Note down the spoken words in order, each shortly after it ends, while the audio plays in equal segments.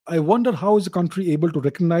I wonder how is a country able to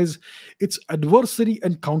recognize its adversary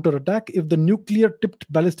and counterattack if the nuclear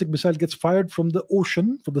tipped ballistic missile gets fired from the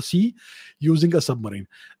ocean, from the sea, using a submarine.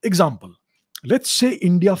 Example, let's say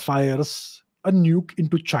India fires a nuke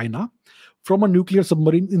into China from a nuclear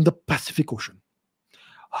submarine in the Pacific Ocean.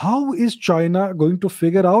 How is China going to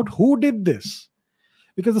figure out who did this?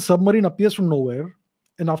 Because the submarine appears from nowhere,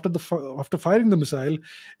 and after firing the missile,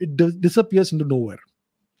 it disappears into nowhere.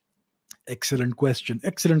 Excellent question.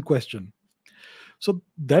 Excellent question. So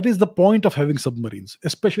that is the point of having submarines,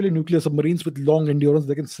 especially nuclear submarines with long endurance.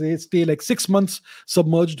 They can stay like 6 months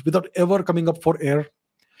submerged without ever coming up for air.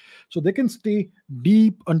 So they can stay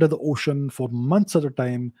deep under the ocean for months at a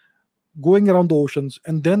time, going around the oceans,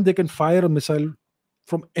 and then they can fire a missile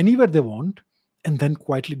from anywhere they want and then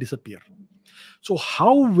quietly disappear. So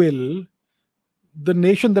how will the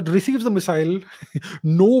nation that receives the missile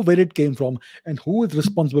know where it came from and who is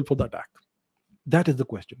responsible for the attack? That is the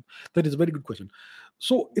question. That is a very good question.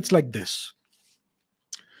 So it's like this.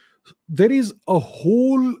 There is a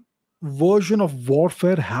whole version of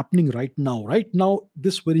warfare happening right now,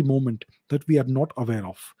 this very moment, that we are not aware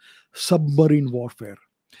of. Submarine warfare.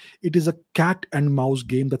 It is a cat and mouse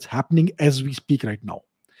game that's happening as we speak right now.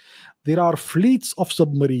 There are fleets of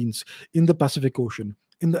submarines in the Pacific Ocean,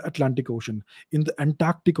 in the Atlantic Ocean, in the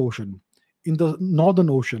Antarctic Ocean, in the Northern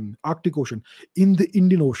Ocean, Arctic Ocean, in the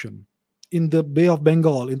Indian Ocean, in the Bay of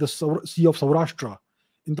Bengal, in the Sea of Saurashtra,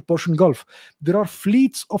 in the Persian Gulf. There are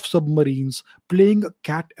fleets of submarines playing a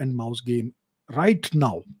cat and mouse game right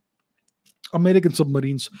now. American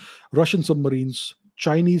submarines, Russian submarines,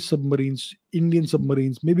 Chinese submarines, Indian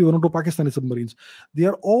submarines, maybe one or two Pakistani submarines. They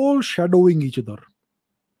are all shadowing each other.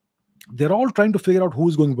 They're all trying to figure out who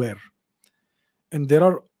is going where. And there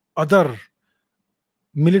are other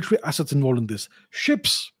military assets involved in this.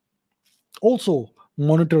 Ships also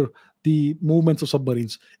monitor the movements of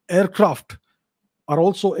submarines. Aircraft are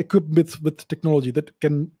also equipped with technology that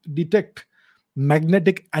can detect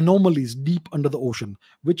magnetic anomalies deep under the ocean,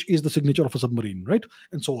 which is the signature of a submarine, right?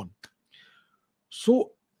 And so on.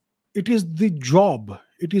 So it is the job,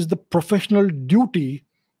 it is the professional duty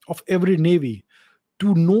of every navy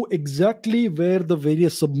to know exactly where the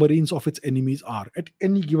various submarines of its enemies are at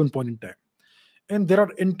any given point in time. And there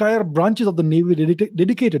are entire branches of the navy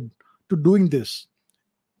dedicated to doing this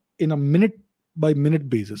in a minute by minute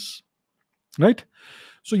basis, right?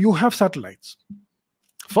 So you have satellites.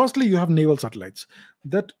 Firstly, you have naval satellites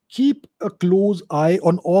that keep a close eye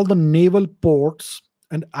on all the naval ports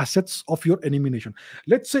and assets of your enemy nation.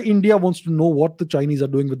 Let's say India wants to know what the Chinese are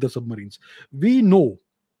doing with the submarines. We know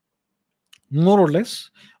more or less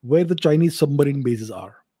where the Chinese submarine bases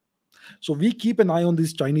are. So we keep an eye on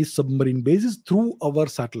these Chinese submarine bases through our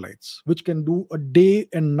satellites, which can do a day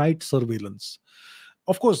and night surveillance.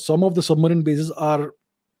 Of course, some of the submarine bases are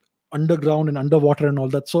underground and underwater and all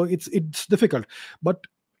that, so it's difficult. But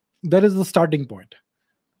that is the starting point.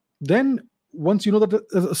 Then once you know that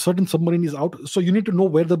a certain submarine is out, so you need to know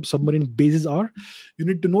where the submarine bases are. You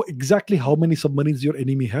need to know exactly how many submarines your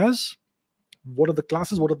enemy has. What are the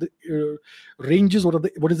classes? What are the ranges?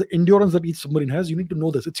 What is the endurance that each submarine has? You need to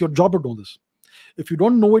know this. It's your job to know this. If you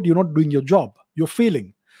don't know it, you're not doing your job. You're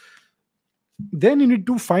failing. Then you need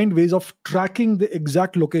to find ways of tracking the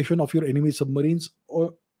exact location of your enemy submarines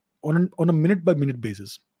or on a minute by minute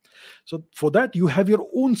basis. So for that, you have your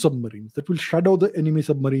own submarines that will shadow the enemy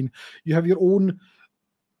submarine. You have your own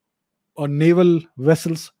naval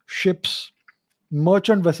vessels, ships,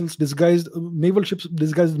 merchant vessels disguised, naval ships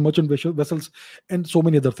disguised as merchant vessels, and so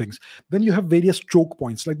many other things. Then you have various choke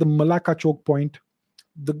points like the Malacca choke point,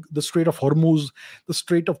 the Strait of Hormuz, the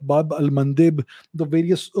Strait of Bab al-Mandeb, the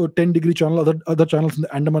various 10-degree channel, other channels in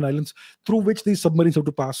the Andaman Islands through which these submarines have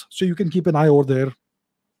to pass. So you can keep an eye over there.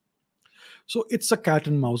 So it's a cat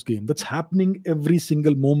and mouse game that's happening every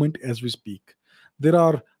single moment as we speak. There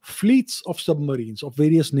are fleets of submarines of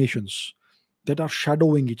various nations that are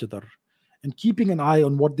shadowing each other and keeping an eye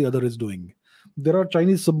on what the other is doing. There are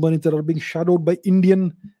Chinese submarines that are being shadowed by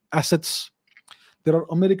Indian assets. There are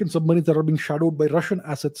American submarines that are being shadowed by Russian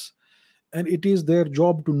assets. And it is their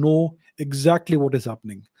job to know exactly what is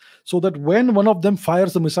happening, so that when one of them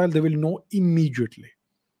fires a missile, they will know immediately.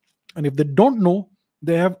 And if they don't know,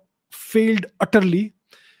 they have failed utterly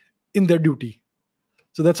in their duty.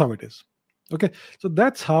 So that's how it is. Okay. So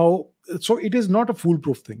that's how, so it is not a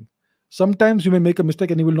foolproof thing. Sometimes you may make a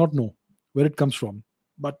mistake and you will not know where it comes from.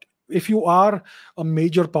 But if you are a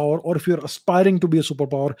major power, or if you're aspiring to be a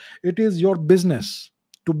superpower, it is your business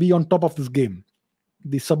to be on top of this game,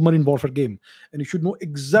 the submarine warfare game. And you should know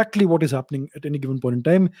exactly what is happening at any given point in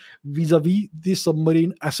time vis-a-vis the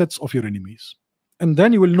submarine assets of your enemies. And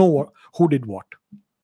then you will know who did what.